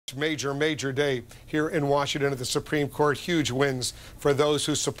Major day here in Washington at the Supreme Court. Huge wins for those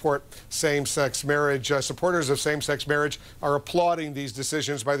who support same-sex marriage. Supporters of same-sex marriage are applauding these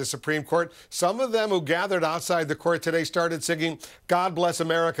decisions by the Supreme Court. Some of them who gathered outside the court today started singing "God Bless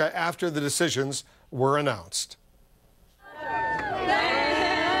America" after the decisions were announced.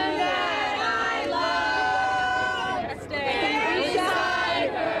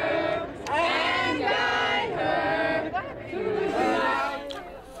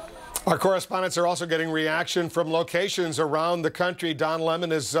 Our correspondents are also getting reaction from locations around the country. Don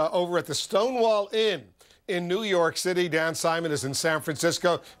Lemon is over at the Stonewall Inn in New York City. Dan Simon is in San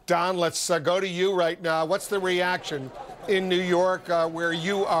Francisco. Don, let's go to you right now. What's the reaction in New York where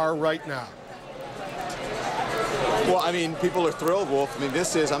you are right now? Well, I mean, people are thrilled, Wolf. I mean,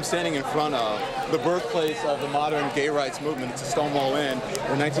 I'm standing in front of the birthplace of the modern gay rights movement. It's a Stonewall Inn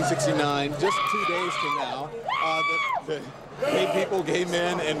in 1969, just 2 days from now. The gay people, gay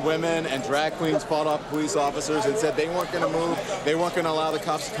men and women and drag queens fought off police officers and said they weren't going to move, they weren't going to allow the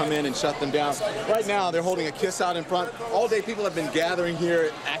cops to come in and shut them down. Right now, they're holding a kiss out in front. All day, people have been gathering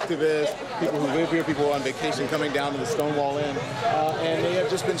here, activists, people who live here, people who are on vacation coming down to the Stonewall Inn, and they have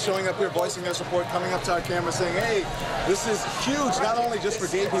just been showing up here, voicing their support, coming up to our camera saying, hey, this is huge, not only just for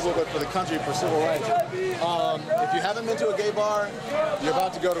gay people, but for the country, for civil rights. If you haven't been to a gay bar, you're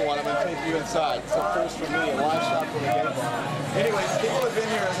about to go to one. I'm going to take you inside. It's a first for me, a live shot from a gay bar. Anyways, people have been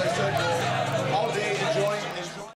here, as I said,